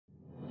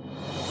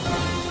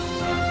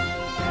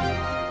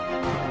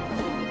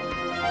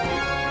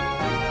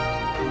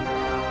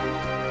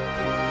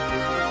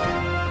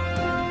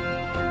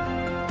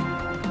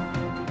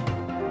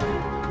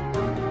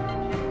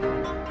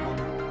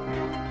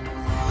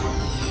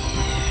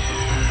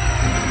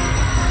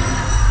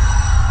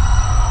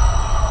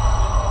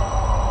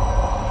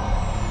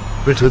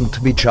Britain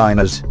to be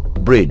China's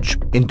bridge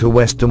into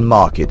Western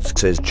markets,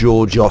 says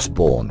George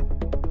Osborne.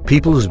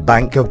 People's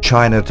Bank of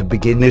China to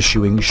begin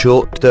issuing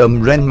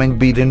short-term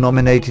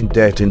renminbi-denominated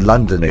debt in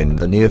London in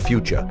the near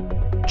future.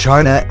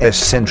 China's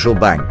central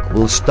bank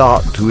will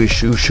start to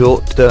issue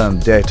short-term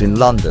debt in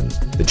London,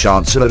 the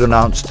Chancellor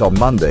announced on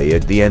Monday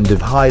at the end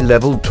of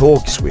high-level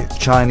talks with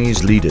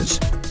Chinese leaders.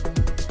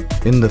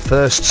 In the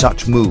first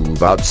such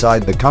move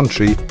outside the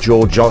country,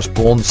 George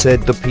Osborne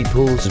said the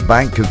People's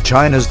Bank of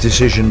China's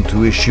decision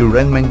to issue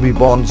renminbi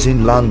bonds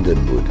in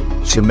London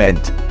would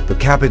cement the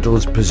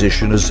capital's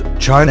position as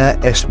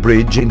China's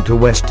bridge into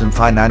Western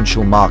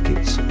financial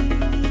markets.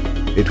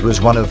 It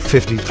was one of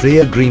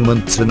 53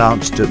 agreements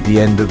announced at the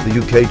end of the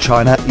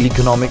UK-China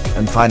Economic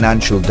and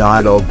Financial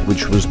Dialogue,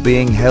 which was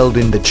being held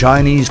in the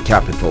Chinese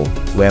capital,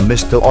 where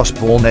Mr.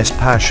 Osborne's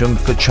passion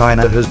for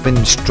China has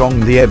been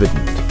strongly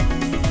evident.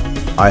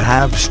 I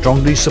have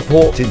strongly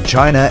supported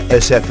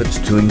China's efforts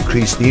to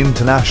increase the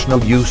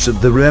international use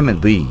of the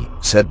renminbi,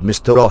 said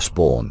Mr.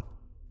 Osborne.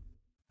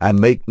 And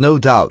make no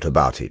doubt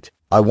about it,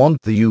 I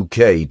want the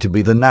UK to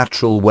be the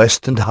natural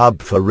Western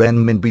hub for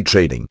renminbi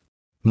trading.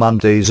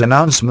 Monday's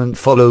announcement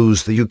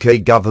follows the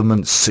UK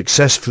government's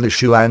successful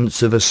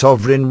issuance of a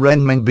sovereign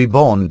renminbi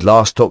bond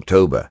last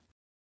October.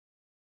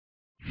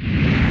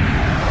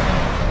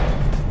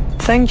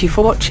 Thank you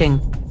for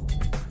watching.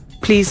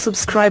 Please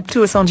subscribe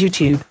to us on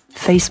YouTube,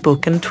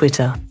 Facebook and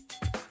Twitter.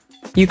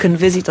 You can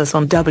visit us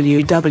on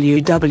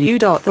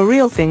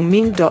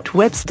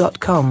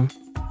www.therealthingmeme.webs.com.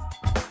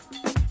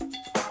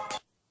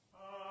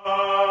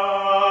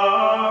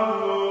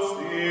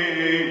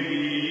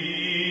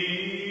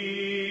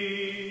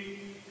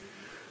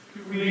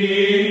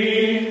 We